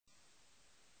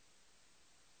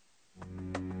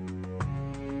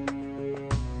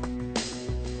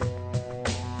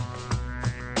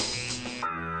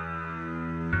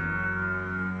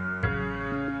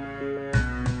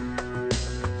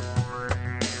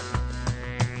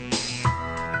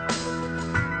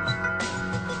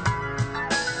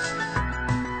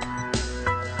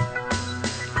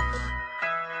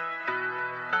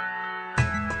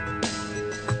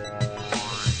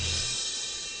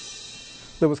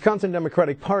The Wisconsin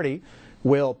Democratic Party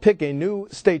will pick a new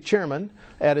state chairman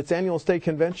at its annual state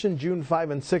convention June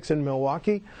 5 and 6 in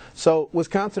Milwaukee. So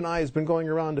Wisconsin Eye has been going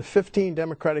around to 15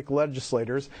 Democratic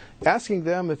legislators asking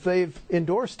them if they've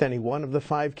endorsed any one of the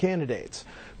 5 candidates.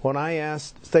 When I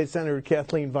asked State Senator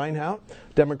Kathleen Vinehout,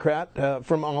 Democrat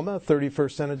from Alma,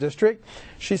 31st Senate District,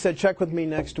 she said, check with me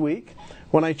next week.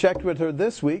 When I checked with her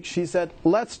this week, she said,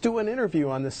 let's do an interview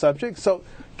on this subject. So,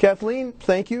 Kathleen,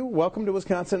 thank you. Welcome to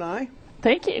Wisconsin Eye.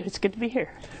 Thank you. It's good to be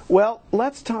here. Well,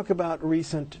 let's talk about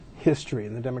recent history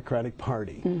in the Democratic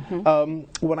Party.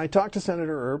 When I talked to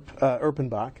Senator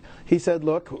Erpenbach, he said,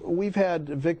 look, we've had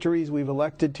victories. We've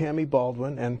elected Tammy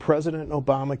Baldwin, and President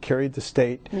Obama carried the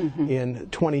state in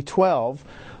 2012.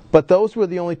 But those were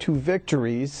the only 2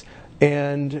 victories,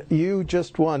 and you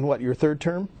just won, what, your 3rd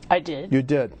term? I did. You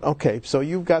did. Okay, so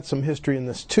you've got some history in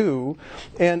this too.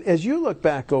 And as you look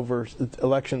back over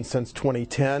elections since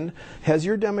 2010, has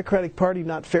your Democratic Party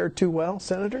not fared too well,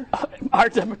 Senator? Our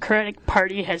Democratic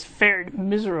Party has fared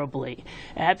miserably,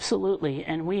 absolutely,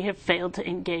 and we have failed to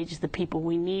engage the people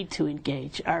we need to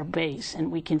engage, our base, and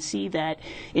we can see that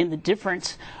in the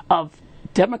difference of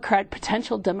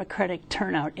potential Democratic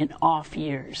turnout in off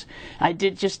years. I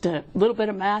did just a little bit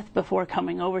of math before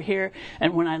coming over here,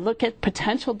 and when I look at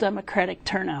potential Democratic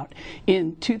turnout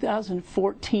in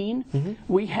 2014,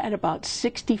 we had about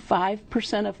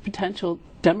 65% of potential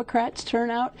Democrats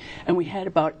turnout, and we had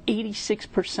about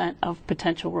 86% of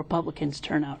potential Republicans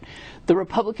turnout. The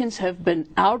Republicans have been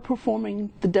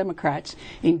outperforming the Democrats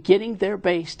in getting their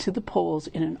base to the polls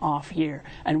in an off year,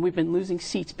 and we've been losing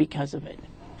seats because of it.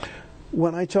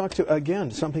 When I talked to,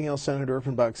 again, something else Senator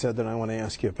Erpenbach said that I want to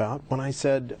ask you about, when I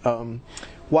said,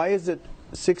 why is it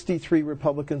 63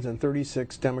 Republicans and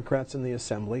 36 Democrats in the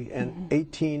Assembly and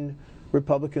 18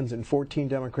 Republicans and 14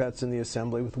 Democrats in the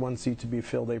Assembly with 1 seat to be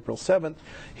filled April 7th,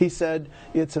 he said,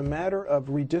 it's a matter of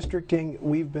redistricting.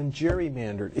 We've been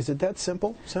gerrymandered. Is it that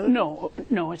simple, Senator?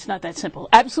 No, it's not that simple.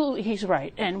 Absolutely, he's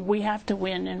right. And we have to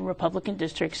win in Republican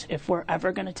districts if we're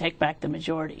ever going to take back the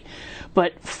majority.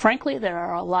 But frankly, there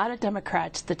are a lot of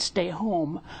Democrats that stay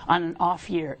home on an off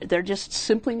year. They're just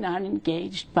simply not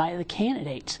engaged by the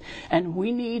candidates. And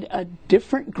we need a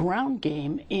different ground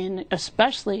game in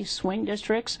especially swing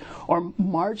districts or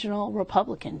marginal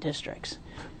Republican districts.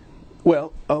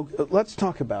 Well, let's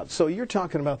talk about, so you're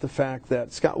talking about the fact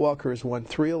that Scott Walker has won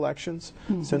 3 elections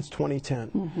since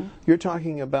 2010. You're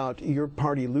talking about your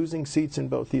party losing seats in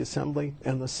both the Assembly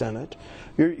and the Senate.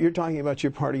 You're talking about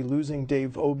your party losing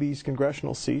Dave Obey's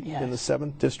congressional seat in the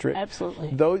 7th District.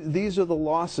 Absolutely. These are the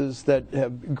losses that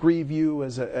have grieve you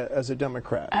as a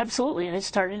Democrat. Absolutely, and it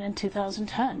started in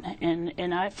 2010.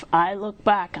 And I look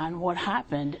back on what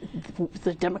happened.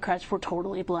 The Democrats were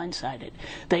totally blindsided.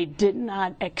 They did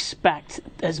not expect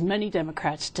as many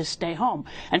Democrats to stay home.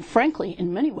 And frankly,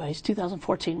 in many ways,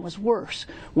 2014 was worse.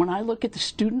 When I look at the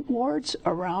student wards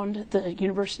around the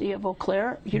University of Eau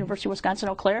Claire, University of Wisconsin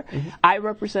Eau Claire, I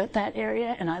represent that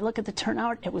area, and I look at the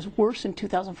turnout, it was worse in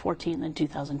 2014 than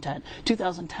 2010.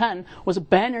 2010 was a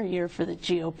banner year for the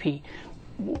GOP.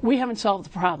 We haven't solved the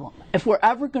problem. If we're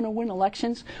ever going to win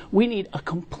elections, we need a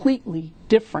completely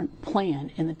different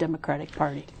plan in the Democratic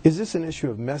Party. Is this an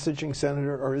issue of messaging,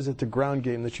 Senator, or is it the ground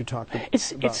game that you talked about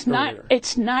earlier?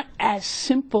 It's not as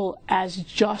simple as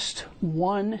just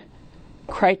one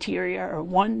criteria or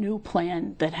one new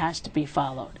plan that has to be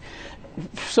followed.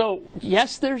 So,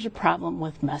 yes, there's a problem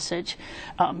with message.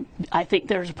 I think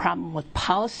there's a problem with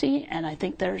policy, and I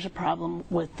think there's a problem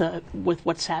with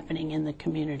what's happening in the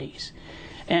communities.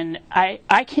 And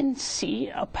I can see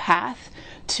a path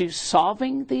to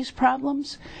solving these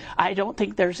problems. I don't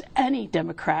think there's any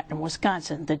Democrat in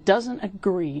Wisconsin that doesn't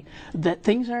agree that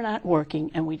things are not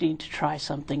working and we need to try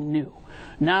something new.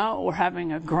 Now we're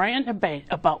having a grand debate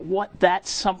about what that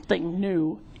something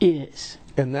new is.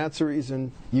 And that's the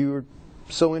reason you're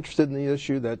so interested in the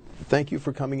issue that thank you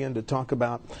for coming in to talk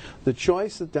about the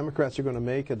choice that Democrats are going to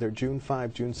make at their June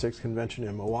 5, June 6 convention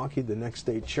in Milwaukee, the next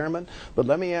state chairman. But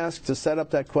let me ask, to set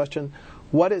up that question,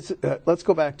 what is, let's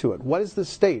go back to it. What is the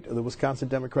state of the Wisconsin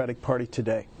Democratic Party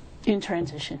today? In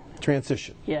transition.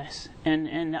 Transition. Yes,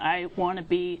 and I want to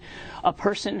be a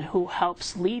person who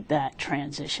helps lead that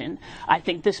transition. I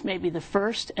think this may be the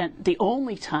first and the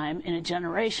only time in a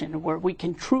generation where we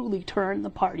can truly turn the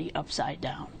party upside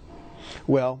down.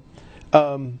 Well,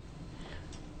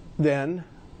 then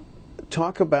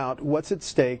talk about what's at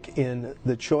stake in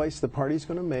the choice the party's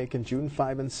going to make in June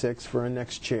 5 and 6 for a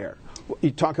next chair.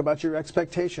 You talk about your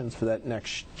expectations for that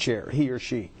next chair, he or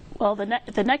she. Well,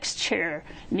 the next chair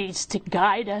needs to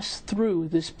guide us through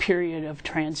this period of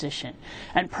transition.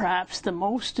 And perhaps the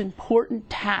most important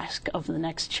task of the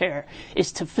next chair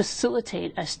is to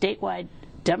facilitate a statewide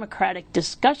democratic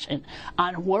discussion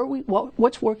on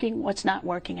what's working, what's not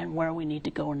working, and where we need to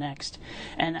go next.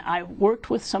 And I worked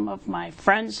with some of my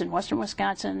friends in western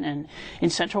Wisconsin and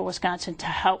in central Wisconsin to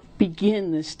help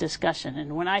begin this discussion.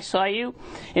 And when I saw you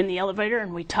in the elevator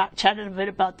and we chatted a bit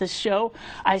about this show,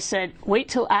 I said, wait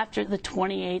till after the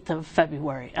 28th of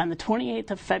February. On the 28th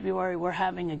of February, we're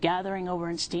having a gathering over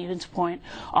in Stevens Point.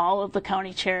 All of the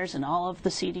county chairs and all of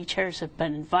the CD chairs have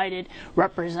been invited.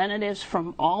 Representatives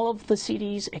from all of the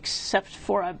CDs except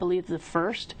for, I believe, the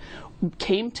first,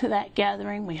 came to that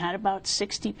gathering. We had about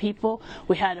 60 people.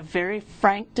 We had a very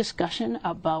frank discussion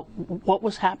about what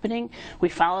was happening. We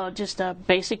followed just a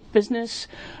basic business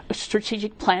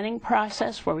strategic planning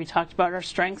process where we talked about our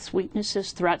strengths,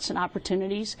 weaknesses, threats, and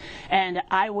opportunities. And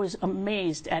I was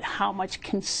amazed at how much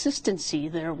consistency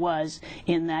there was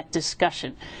in that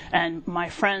discussion. And my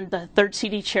friend, the third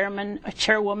CD chairwoman,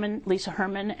 Lisa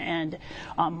Herman, and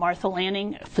Martha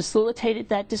Lanning facilitated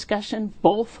that discussion,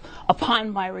 both upon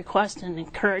my request and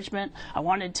encouragement. I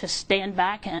wanted to stand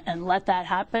back and let that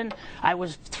happen. I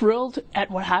was thrilled at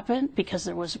what happened because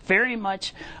there was very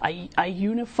much a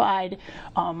unified,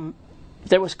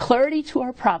 there was clarity to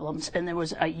our problems, and there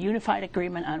was a unified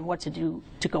agreement on what to do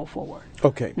to go forward.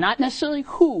 Okay. Not necessarily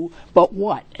who, but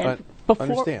what. And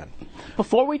understand.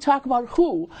 Before we talk about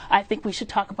who, I think we should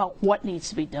talk about what needs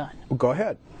to be done. Well, go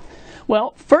ahead.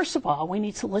 Well, first of all, we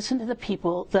need to listen to the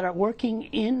people that are working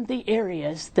in the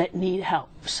areas that need help.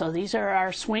 So these are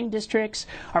our swing districts,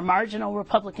 our marginal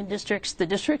Republican districts, the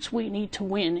districts we need to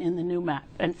win in the new map.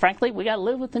 And frankly, we got to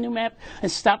live with the new map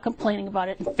and stop complaining about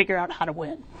it and figure out how to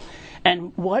win.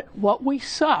 And what we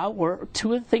saw were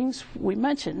two of the things we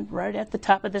mentioned right at the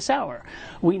top of this hour.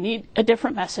 We need a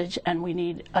different message and we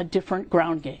need a different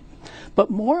ground game. But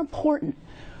more important,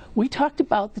 we talked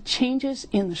about the changes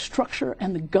in the structure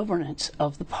and the governance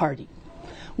of the party.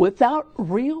 Without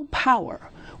real power,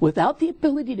 without the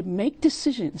ability to make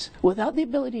decisions, without the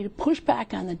ability to push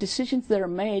back on the decisions that are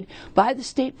made by the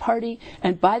state party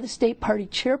and by the state party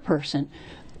chairperson,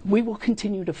 we will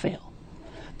continue to fail.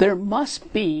 There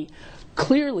must be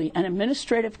clearly an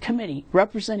administrative committee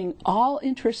representing all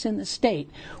interests in the state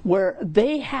where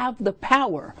they have the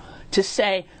power to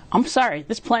say, I'm sorry,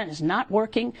 this plan is not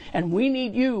working, and we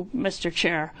need you, Mr.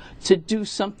 Chair, to do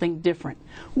something different.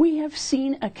 We have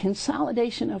seen a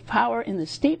consolidation of power in the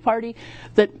state party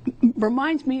that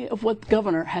reminds me of what the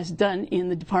governor has done in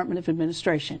the Department of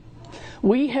Administration.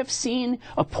 We have seen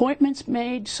appointments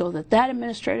made so that that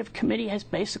administrative committee has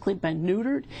basically been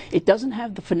neutered. It doesn't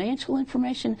have the financial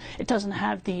information. It doesn't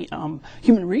have the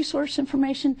human resource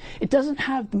information. It doesn't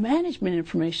have the management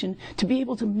information to be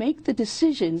able to make the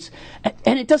decisions,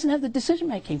 and it doesn't have the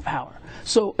decision-making power.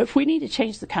 So if we need to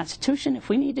change the Constitution, if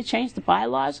we need to change the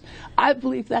bylaws, I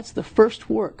believe that's the first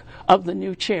work of the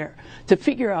new chair, to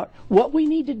figure out what we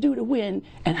need to do to win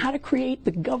and how to create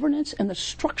the governance and the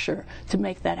structure to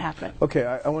make that happen. Okay,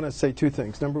 I want to say two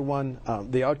things. Number one,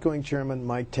 the outgoing chairman,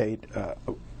 Mike Tate,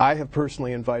 I have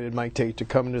personally invited Mike Tate to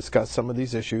come and discuss some of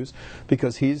these issues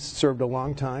because he's served a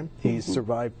long time. He's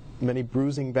survived many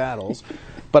bruising battles.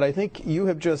 But I think you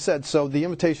have just said, so the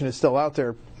invitation is still out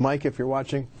there. Mike, if you're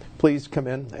watching, please come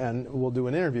in and we'll do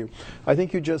an interview. I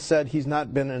think you just said he's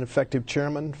not been an effective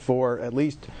chairman for at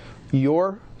least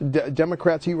your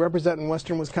Democrats you represent in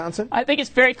western Wisconsin? I think it's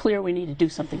very clear we need to do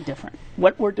something different.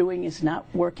 What we're doing is not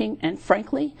working, and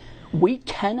frankly, we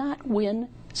cannot win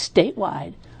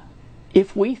statewide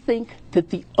if we think that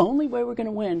the only way we're going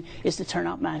to win is to turn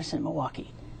out Madison and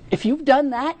Milwaukee. If you've done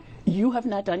that, you have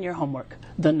not done your homework.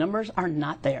 The numbers are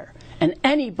not there. And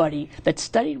anybody that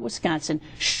studied Wisconsin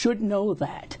should know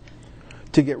that.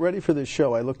 To get ready for this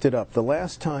show, I looked it up. The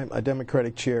last time a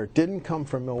Democratic chair didn't come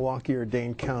from Milwaukee or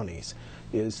Dane counties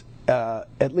is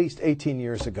at least 18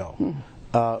 years ago.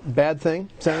 Bad thing,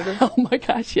 Senator? Oh my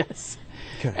gosh, yes.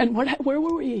 Okay. And where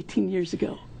were we 18 years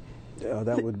ago?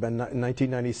 That would have been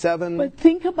 1997. But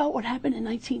think about what happened in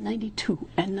 1992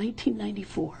 and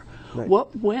 1994. Right.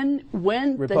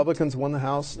 When Republicans won the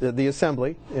House, the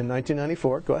Assembly in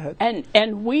 1994. Go ahead.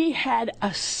 And we had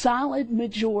a solid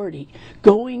majority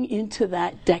going into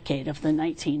that decade of the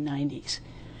 1990s.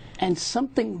 And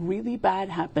something really bad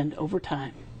happened over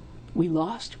time. We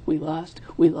lost, we lost,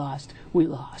 we lost, we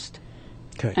lost.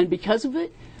 Okay. And because of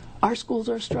it, our schools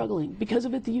are struggling. Because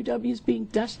of it, the UW is being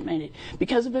decimated.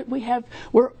 Because of it,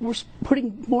 we're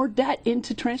putting more debt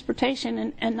into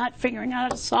transportation and not figuring out how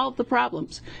to solve the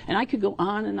problems. And I could go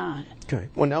on and on. Okay.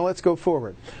 Well, now let's go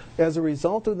forward. As a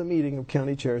result of the meeting of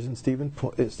county chairs in Stevens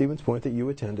Point that you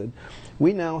attended,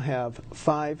 we now have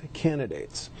 5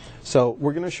 candidates. So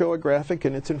we're going to show a graphic,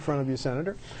 and it's in front of you,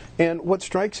 Senator. And what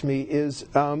strikes me is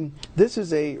this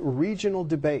is a regional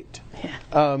debate.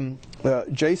 Yeah.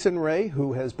 Jason Ray,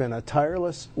 who has been a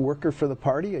tireless worker for the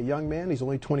party, a young man, he's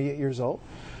only 28 years old.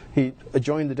 He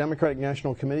joined the Democratic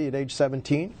National Committee at age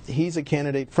 17. He's a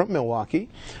candidate from Milwaukee.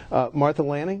 Martha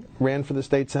Lanning ran for the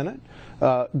state Senate.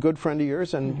 Good friend of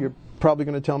yours, and you're probably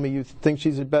going to tell me you think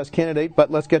she's the best candidate,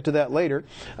 but let's get to that later.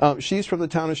 She's from the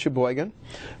town of Sheboygan.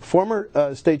 Former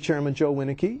State Chairman Joe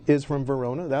Winnicky is from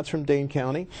Verona. That's from Dane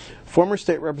County. Former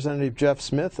State Representative Jeff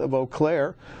Smith of Eau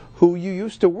Claire, who you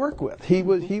used to work with. He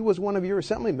was one of your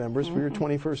assembly members for your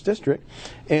 21st district,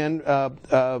 and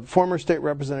former State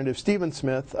Representative Stephen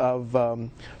Smith of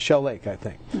Shell Lake, I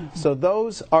think. So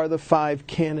those are the 5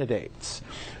 candidates.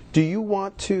 Do you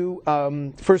want to,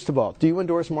 first of all, do you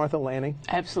endorse Martha Lanning?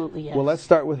 Absolutely, yes. Well, let's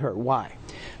start with her. Why?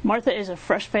 Martha is a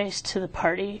fresh face to the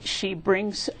party. She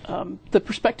brings the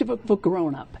perspective of a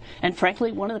grown-up. And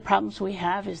frankly, one of the problems we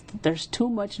have is that there's too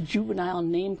much juvenile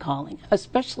name-calling,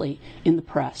 especially in the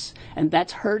press. And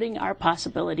that's hurting our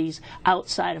possibilities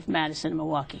outside of Madison and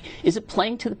Milwaukee. Is it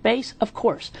playing to the base? Of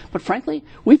course. But frankly,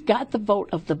 we've got the vote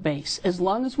of the base. As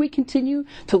long as we continue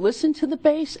to listen to the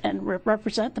base and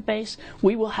represent the base,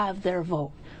 we will have their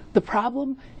vote. The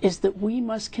problem is that we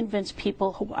must convince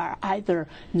people who are either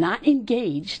not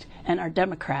engaged and are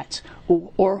Democrats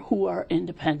or who are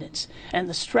independents. And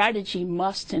the strategy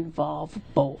must involve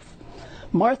both.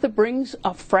 Martha brings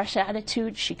a fresh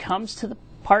attitude. She comes to the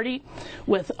party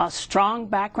with a strong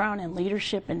background in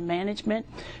leadership and management.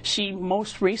 She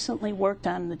most recently worked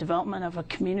on the development of a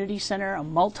community center, a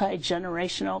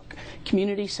multi-generational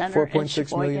community center in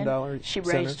Sheboygan. $4.6 million She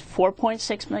raised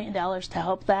 $4.6 million to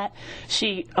help that.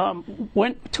 She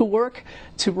went to work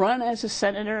to run as a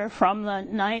senator from the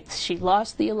 9th. She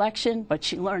lost the election, but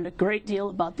she learned a great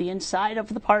deal about the inside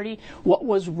of the party, what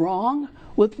was wrong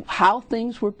with how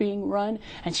things were being run,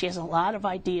 and she has a lot of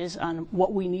ideas on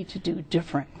what we need to do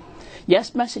different.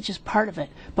 Yes, message is part of it,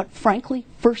 but frankly,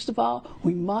 first of all,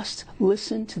 we must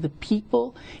listen to the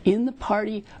people in the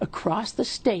party across the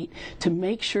state to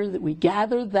make sure that we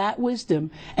gather that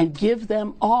wisdom and give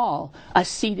them all a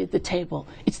seat at the table.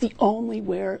 It's the only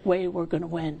way we're going to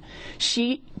win.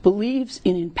 She believes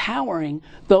in empowering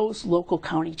those local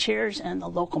county chairs and the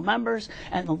local members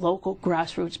and the local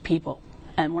grassroots people.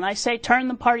 And when I say turn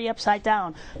the party upside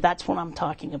down, that's what I'm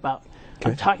talking about.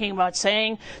 Okay. I'm talking about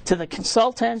saying to the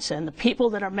consultants and the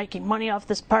people that are making money off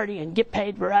this party and get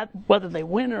paid whether they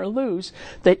win or lose,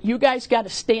 that you guys got to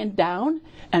stand down,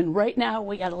 and right now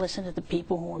we got to listen to the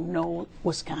people who know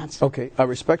Wisconsin. Okay, I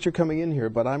respect your coming in here,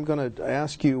 but I'm going to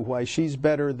ask you why she's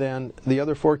better than the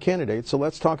other 4 candidates. So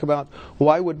let's talk about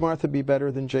why would Martha be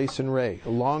better than Jason Ray, a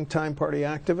longtime party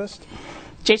activist?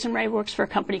 Jason Ray works for a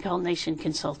company called Nation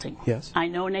Consulting. Yes. I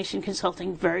know Nation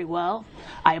Consulting very well.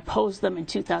 I opposed them in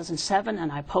 2007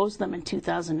 and I opposed them in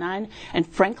 2009. And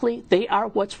frankly, they are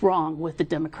what's wrong with the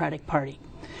Democratic Party.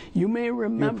 You may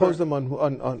remember. You oppose them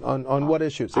on what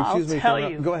issues? Excuse me. I'll tell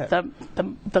you. Go ahead.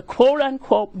 The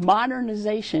quote-unquote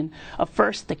modernization of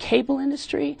first the cable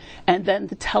industry and then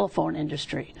the telephone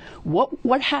industry.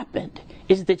 What happened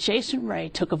is that Jason Ray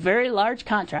took a very large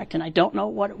contract, and I don't know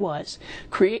what it was.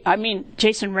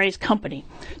 Jason Ray's company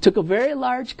took a very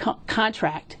large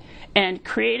contract and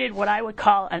created what I would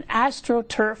call an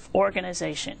AstroTurf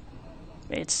organization.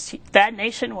 That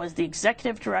nation was the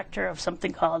executive director of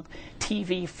something called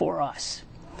TV for Us.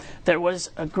 There was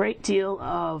a great deal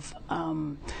of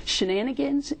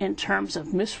shenanigans in terms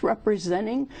of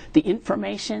misrepresenting the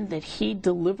information that he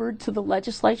delivered to the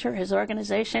legislature, his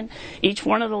organization. Each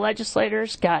one of the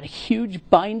legislators got a huge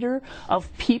binder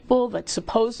of people that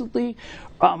supposedly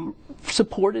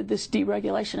supported this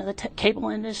deregulation of the cable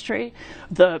industry.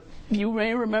 You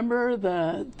may remember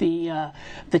the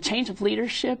change of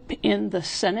leadership in the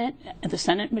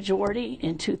Senate majority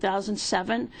in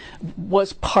 2007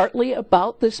 was partly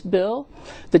about this bill.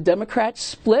 The Democrats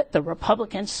split, the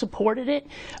Republicans supported it.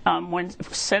 When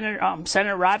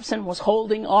Senator Robson was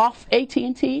holding off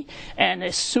AT&T, and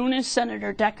as soon as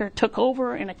Senator Decker took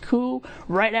over in a coup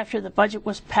right after the budget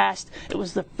was passed, it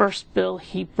was the first bill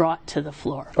he brought to the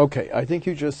floor. Okay, I think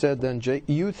you just said then,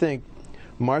 you think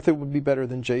Martha would be better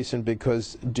than Jason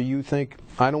because do you think,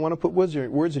 I don't want to put words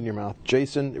in your mouth,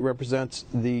 Jason represents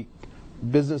the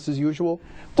business as usual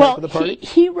type of the party?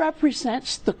 He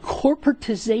represents the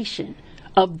corporatization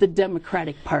of the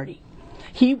Democratic Party.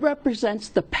 He represents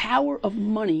the power of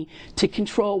money to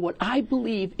control what I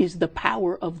believe is the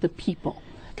power of the people.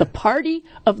 The party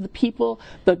of the people,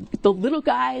 the little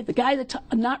guy, the guy that's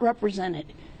not represented.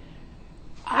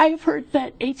 I've heard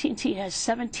that AT&T has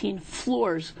 17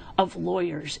 floors of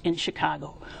lawyers in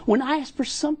Chicago. When I asked for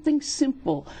something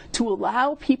simple to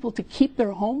allow people to keep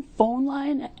their home phone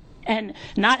line and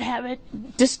not have it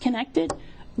disconnected,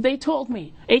 they told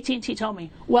me, AT&T told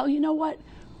me, well, you know what?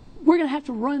 We're going to have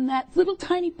to run that little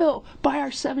tiny bill by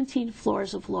our 17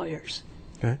 floors of lawyers.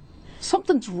 Okay.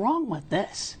 Something's wrong with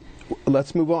this.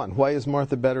 Let's move on. Why is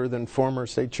Martha better than former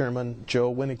State Chairman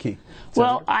Joe Winnicke?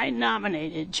 Well, I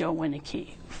nominated Joe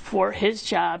Winnicke for his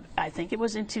job, I think it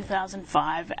was in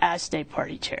 2005, as State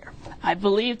Party Chair. I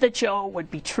believe that Joe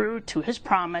would be true to his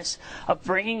promise of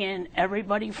bringing in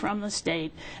everybody from the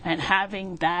state and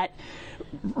having that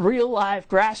real live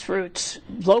grassroots,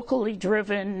 locally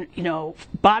driven,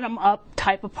 bottom up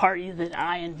type of party that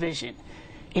I envision.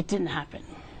 It didn't happen.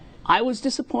 I was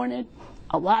disappointed.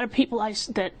 A lot of people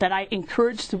that I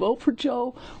encouraged to vote for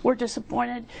Joe were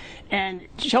disappointed, and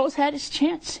Joe's had his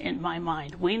chance in my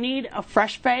mind. We need a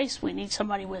fresh face. We need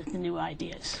somebody with new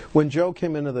ideas. When Joe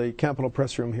came into the Capitol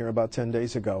press room here about 10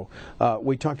 days ago,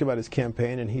 we talked about his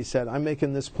campaign, and he said, I'm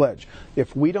making this pledge.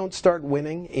 If we don't start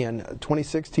winning in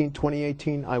 2016,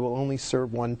 2018, I will only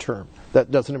serve one term.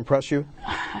 That doesn't impress you?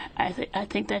 I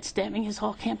think that's damning his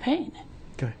whole campaign.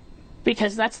 Okay.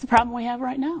 Because that's the problem we have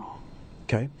right now.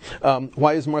 Okay.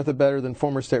 Why is Martha better than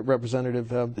former State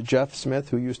Representative Jeff Smith,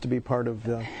 who used to be part of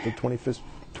the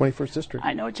 21st District?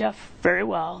 I know Jeff very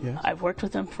well. Yes. I've worked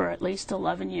with him for at least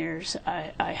 11 years.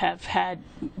 I have had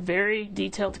very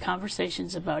detailed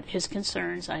conversations about his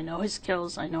concerns. I know his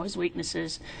skills. I know his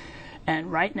weaknesses.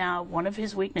 And right now, one of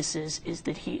his weaknesses is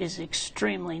that he is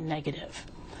extremely negative.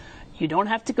 You don't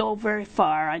have to go very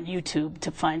far on YouTube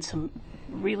to find some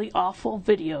really awful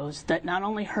videos that not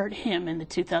only hurt him in the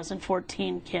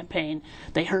 2014 campaign,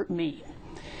 they hurt me.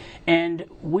 And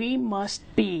we must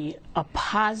be a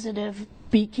positive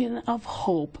beacon of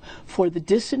hope for the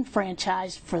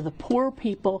disenfranchised, for the poor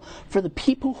people, for the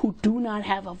people who do not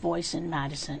have a voice in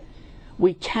Madison.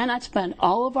 We cannot spend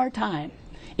all of our time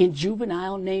in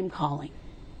juvenile name calling.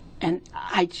 And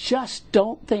I just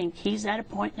don't think he's at a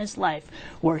point in his life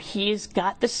where he's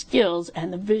got the skills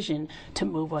and the vision to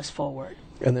move us forward.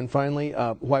 And then finally,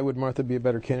 why would Martha be a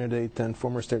better candidate than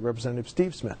former State Representative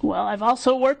Steve Smith? Well, I've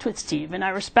also worked with Steve, and I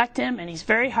respect him, and he's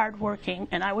very hardworking.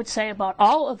 And I would say about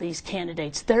all of these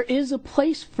candidates, there is a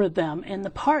place for them in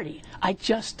the party. I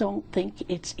just don't think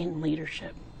it's in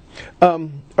leadership.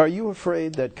 Are you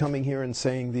afraid that coming here and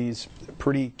saying these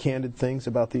pretty candid things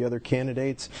about the other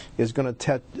candidates is going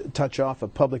to touch off a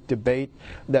public debate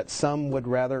that some would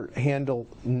rather handle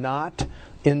not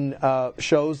in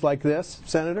shows like this,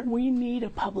 Senator? We need a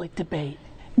public debate.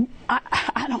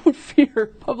 I don't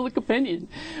fear public opinion.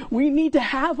 We need to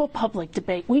have a public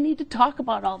debate. We need to talk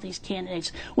about all these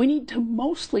candidates. We need to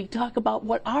mostly talk about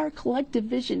what our collective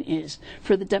vision is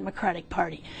for the Democratic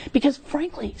Party. Because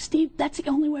frankly, Steve, that's the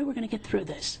only way we're going to get through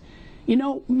this.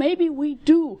 Maybe we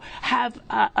do have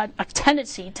a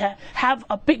tendency to have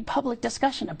a big public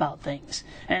discussion about things.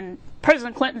 And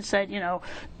President Clinton said,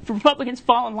 Republicans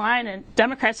fall in line and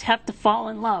Democrats have to fall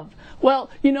in love. Well,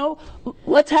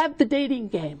 let's have the dating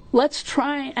game. Let's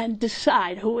try and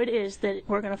decide who it is that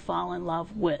we're going to fall in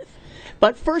love with.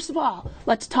 But first of all,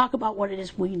 let's talk about what it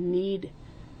is we need.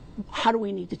 How do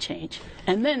we need to change?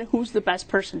 And then who's the best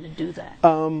person to do that?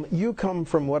 You come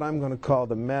from what I'm going to call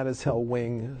the mad as hell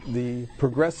wing, the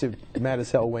progressive mad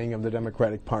as hell wing of the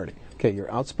Democratic Party. Okay,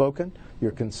 you're outspoken,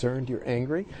 you're concerned, you're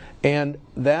angry, and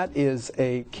that is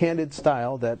a candid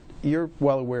style that you're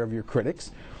well aware of your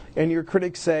critics. And your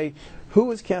critics say,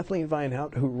 who is Kathleen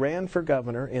Vinehout, who ran for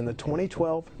governor in the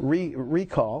 2012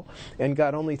 recall and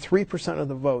got only 3% of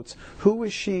the votes? Who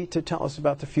is she to tell us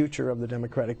about the future of the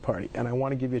Democratic Party? And I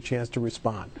want to give you a chance to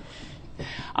respond.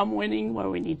 I'm winning where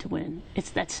we need to win. It's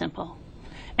that simple.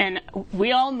 And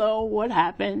we all know what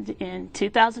happened in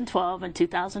 2012 and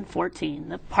 2014.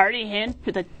 The party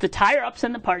the tire-ups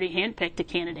in the party handpicked a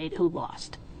candidate who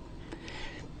lost.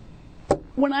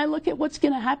 When I look at what's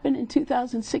going to happen in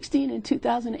 2016 and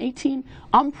 2018,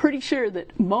 I'm pretty sure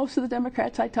that most of the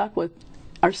Democrats I talk with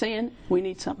are saying we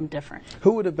need something different.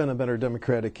 Who would have been a better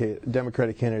Democratic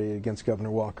candidate against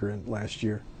Governor Walker last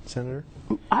year, Senator?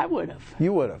 I would have.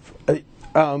 You would have.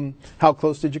 How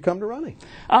close did you come to running?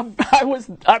 I was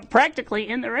practically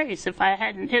in the race if I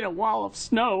hadn't hit a wall of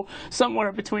snow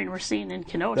somewhere between Racine and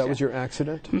Kenosha. That was your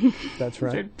accident? That's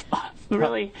right.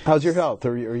 Really. How's your health?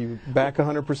 Are you back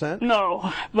 100%?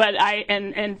 No, but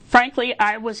and frankly,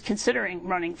 I was considering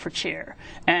running for chair.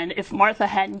 And if Martha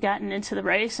hadn't gotten into the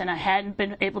race and I hadn't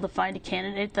been able to find a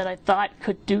candidate that I thought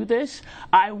could do this,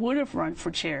 I would have run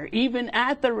for chair, even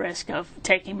at the risk of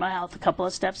taking my health a couple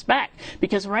of steps back.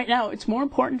 Because right now, it's more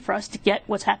important for us to get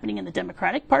what's happening in the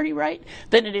Democratic Party right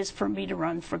than it is for me to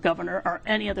run for governor or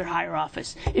any other higher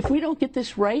office. If we don't get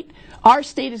this right, our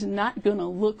state is not going to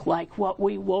look like what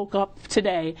we woke up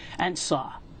today and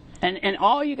saw. And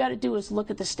all you got to do is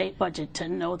look at the state budget to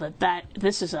know that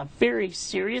this is a very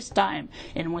serious time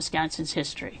in Wisconsin's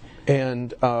history.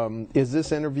 And is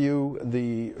this interview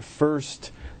the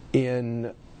first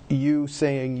in you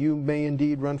saying you may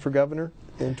indeed run for governor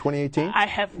in 2018? I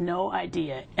have no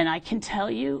idea. And I can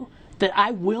tell you that I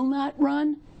will not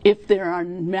run if there are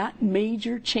not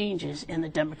major changes in the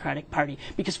Democratic Party.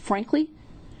 Because frankly,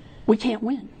 we can't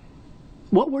win.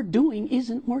 What we're doing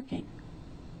isn't working.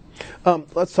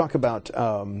 Let's talk about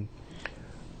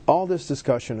all this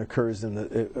discussion occurs in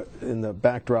the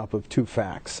backdrop of two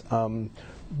facts.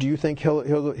 Do you think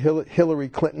Hillary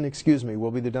Clinton,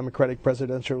 will be the Democratic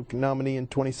presidential nominee in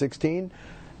 2016?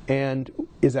 And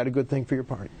is that a good thing for your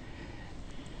party?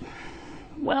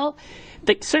 Well,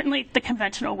 certainly the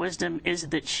conventional wisdom is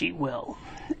that she will.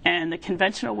 And the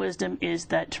conventional wisdom is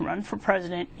that to run for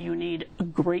president, you need a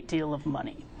great deal of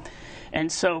money. And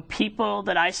so people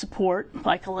that I support,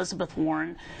 like Elizabeth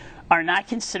Warren, are not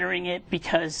considering it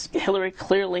because Hillary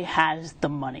clearly has the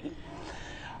money.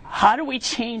 How do we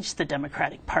change the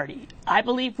Democratic Party? I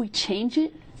believe we change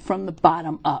it from the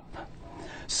bottom up.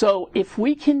 So if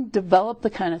we can develop the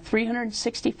kind of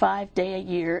 365-day a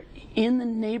year in the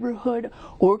neighborhood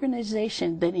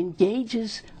organization that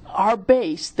engages our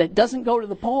base, that doesn't go to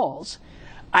the polls,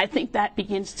 I think that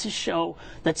begins to show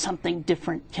that something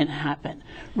different can happen.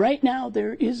 Right now,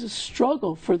 there is a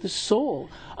struggle for the soul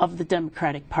of the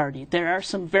Democratic Party. There are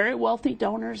some very wealthy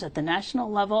donors at the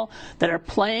national level that are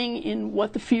playing in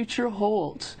what the future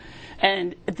holds.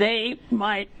 And they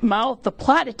might mouth the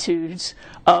platitudes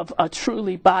of a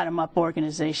truly bottom-up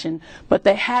organization, but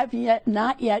they have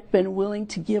not yet been willing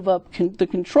to give up the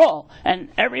control. And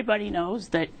everybody knows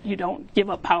that you don't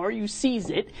give up power, you seize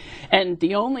it. And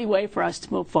the only way for us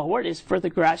to move forward is for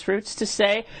the grassroots to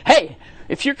say, hey,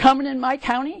 if you're coming in my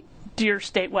county, dear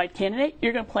statewide candidate,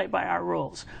 you're going to play by our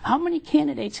rules. How many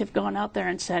candidates have gone out there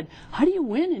and said, how do you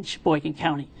win in Sheboygan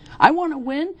County? I want to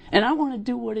win, and I want to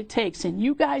do what it takes. And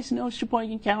you guys know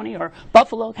Sheboygan County or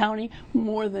Buffalo County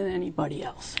more than anybody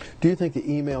else. Do you think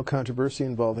the email controversy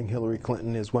involving Hillary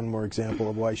Clinton is one more example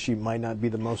of why she might not be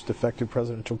the most effective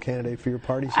presidential candidate for your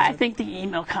party? I think the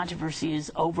email controversy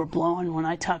is overblown. When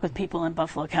I talk with people in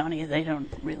Buffalo County, they don't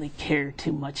really care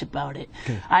too much about it.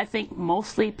 Okay. I think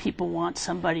mostly people want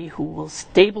somebody who will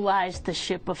stabilize the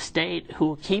ship of state, who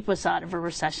will keep us out of a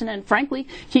recession, and frankly,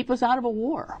 keep us out of a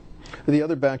war. The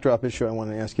other backdrop issue I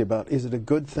want to ask you about, is it a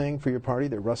good thing for your party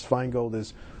that Russ Feingold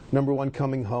is #1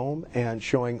 coming home and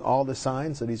showing all the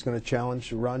signs that he's going to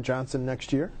challenge Ron Johnson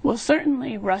next year? Well,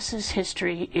 certainly Russ's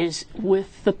history is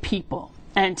with the people.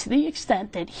 And to the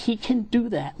extent that he can do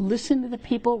that, listen to the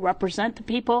people, represent the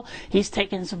people, he's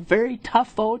taken some very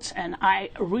tough votes, and I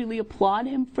really applaud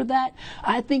him for that.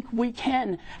 I think we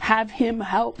can have him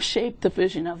help shape the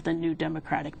vision of the new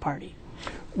Democratic Party.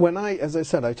 As I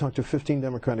said, I talked to 15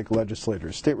 Democratic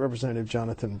legislators. State Representative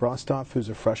Jonathan Brostoff, who's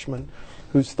a freshman,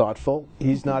 who's thoughtful.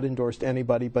 He's not endorsed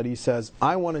anybody, but he says,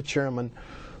 I want a chairman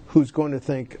who's going to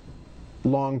think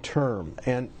long term.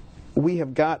 And we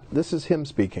have got, this is him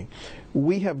speaking,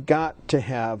 we have got to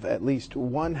have at least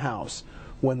one House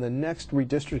when the next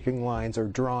redistricting lines are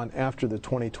drawn after the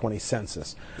 2020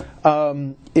 census.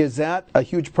 Is that a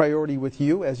huge priority with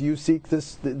you as you seek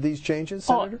these changes,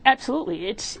 Senator? Oh, absolutely.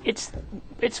 It's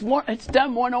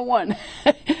dumb 101.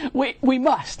 we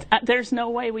must. There's no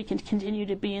way we can continue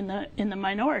to be in the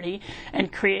minority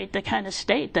and create the kind of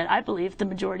state that I believe the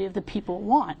majority of the people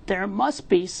want. There must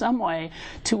be some way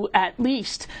to at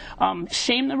least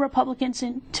shame the Republicans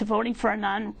into voting for a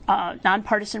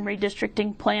nonpartisan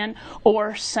redistricting plan,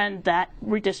 or send that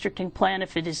redistricting plan,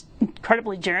 if it is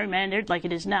incredibly gerrymandered like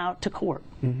it is now, to court.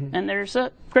 Mm-hmm. And there's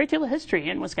a great deal of history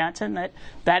in Wisconsin that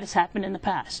has happened in the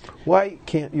past. Why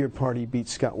can't your party beat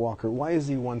Scott Walker? Why has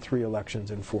he won 3 elections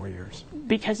in 4 years?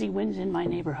 Because he wins in my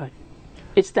neighborhood.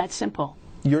 It's that simple.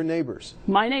 Your neighbors?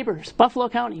 My neighbors, Buffalo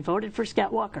County, voted for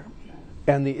Scott Walker.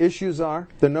 And the issues are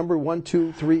the number 1,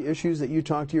 2, 3 issues that you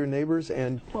talk to your neighbors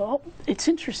and? Well, it's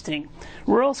interesting.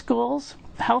 Rural schools,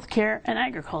 healthcare and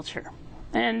agriculture,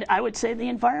 and I would say the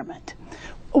environment.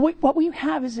 What we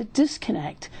have is a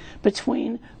disconnect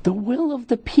between the will of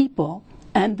the people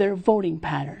and their voting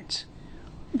patterns.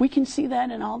 We can see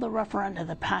that in all the referenda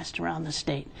that passed around the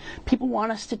state. People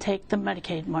want us to take the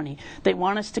Medicaid money. They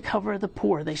want us to cover the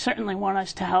poor. They certainly want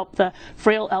us to help the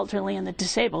frail, elderly, and the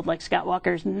disabled, like Scott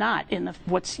Walker's not in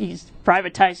he's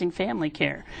reprivatizing family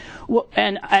care,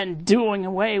 and doing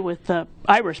away with the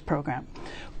IRIS program.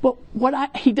 But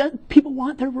he does, people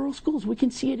want their rural schools. We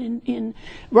can see it in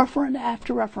referenda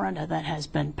after referenda that has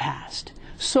been passed.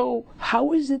 So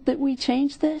how is it that we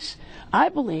change this? I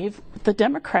believe the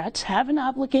Democrats have an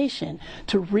obligation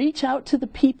to reach out to the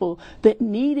people that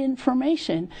need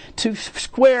information to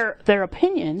square their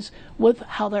opinions with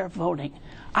how they're voting.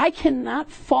 I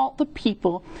cannot fault the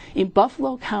people in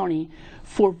Buffalo County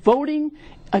for voting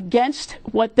against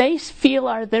what they feel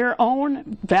are their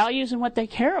own values and what they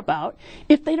care about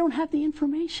if they don't have the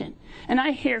information. And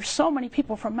I hear so many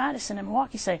people from Madison and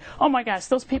Milwaukee say, "Oh my gosh,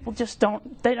 those people just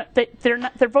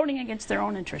they're voting against their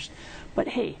own interest." But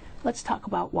hey, let's talk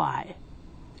about why.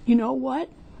 You know what?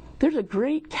 There's a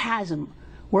great chasm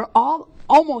where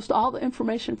almost all the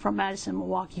information from Madison and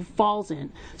Milwaukee falls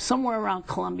in somewhere around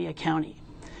Columbia County.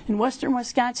 In western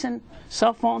Wisconsin,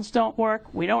 cell phones don't work.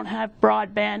 We don't have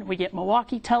broadband. We get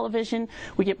Milwaukee television.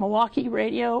 We get Milwaukee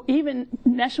radio. Even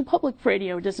National Public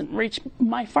Radio doesn't reach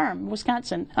my farm,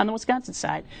 Wisconsin, on the Wisconsin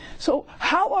side. So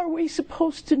how are we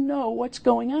supposed to know what's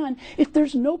going on if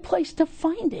there's no place to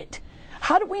find it?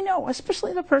 How do we know,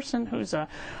 especially the person who's a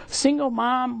single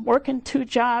mom, working 2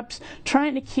 jobs,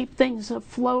 trying to keep things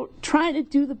afloat, trying to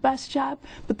do the best job,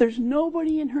 but there's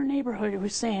nobody in her neighborhood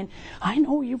who's saying, "I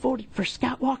know you voted for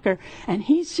Scott Walker, and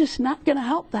he's just not going to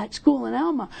help that school in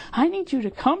Alma. I need you to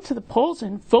come to the polls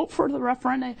and vote for the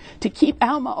referendum to keep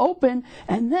Alma open,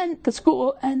 and then the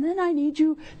school, and then I need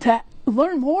you to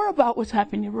learn more about what's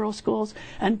happening in rural schools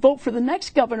and vote for the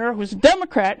next governor who's a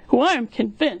Democrat, who I am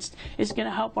convinced is going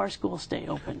to help our schools stay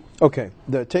open." Okay,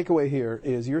 the takeaway here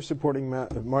is you're supporting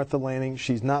Martha Lanning.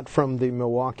 She's not from the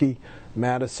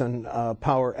Milwaukee-Madison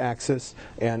power axis,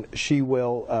 and she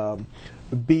will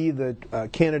be the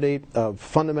candidate of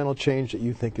fundamental change that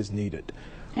you think is needed.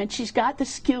 And she's got the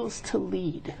skills to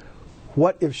lead.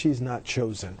 What if she's not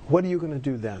chosen? What are you going to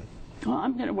do then? Well,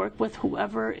 I'm going to work with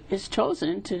whoever is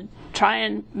chosen to try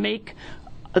and make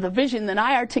the vision that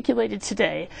I articulated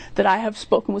today, that I have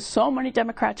spoken with so many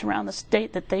Democrats around the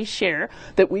state that they share,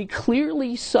 that we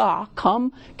clearly saw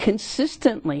come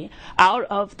consistently out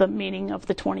of the meeting of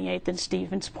the 28th in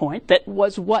Stevens Point, that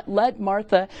was what led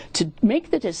Martha to make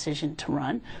the decision to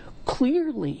run.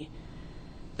 Clearly,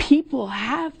 people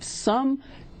have some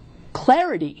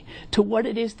clarity to what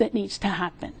it is that needs to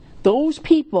happen. Those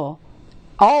people,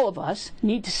 all of us,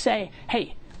 need to say,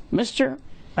 "Hey, Mr.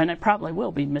 and it probably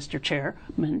will be Mr.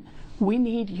 Chairman, we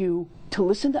need you to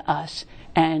listen to us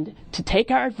and to take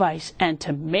our advice and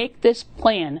to make this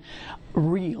plan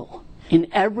real in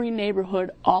every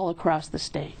neighborhood all across the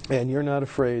state." And you're not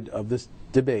afraid of this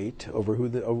debate over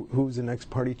who's the next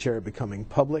party chair becoming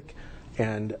public,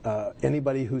 and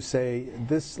anybody who say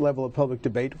this level of public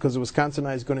debate, because Wisconsin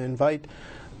is going to invite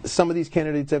some of these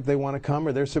candidates, if they want to come,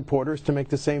 or their supporters,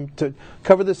 to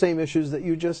cover the same issues that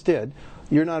you just did.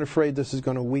 You're not afraid this is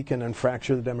going to weaken and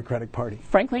fracture the Democratic Party?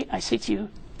 Frankly, I say to you,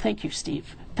 thank you,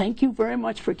 Steve. Thank you very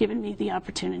much for giving me the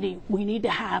opportunity. We need to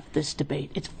have this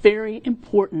debate. It's very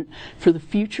important for the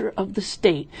future of the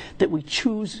state that we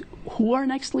choose who our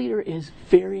next leader is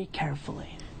very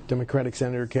carefully. Democratic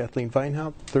Senator Kathleen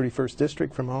Vinehout, 31st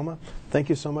District from Alma, thank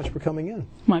you so much for coming in.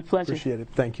 My pleasure. Appreciate it.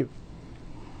 Thank you.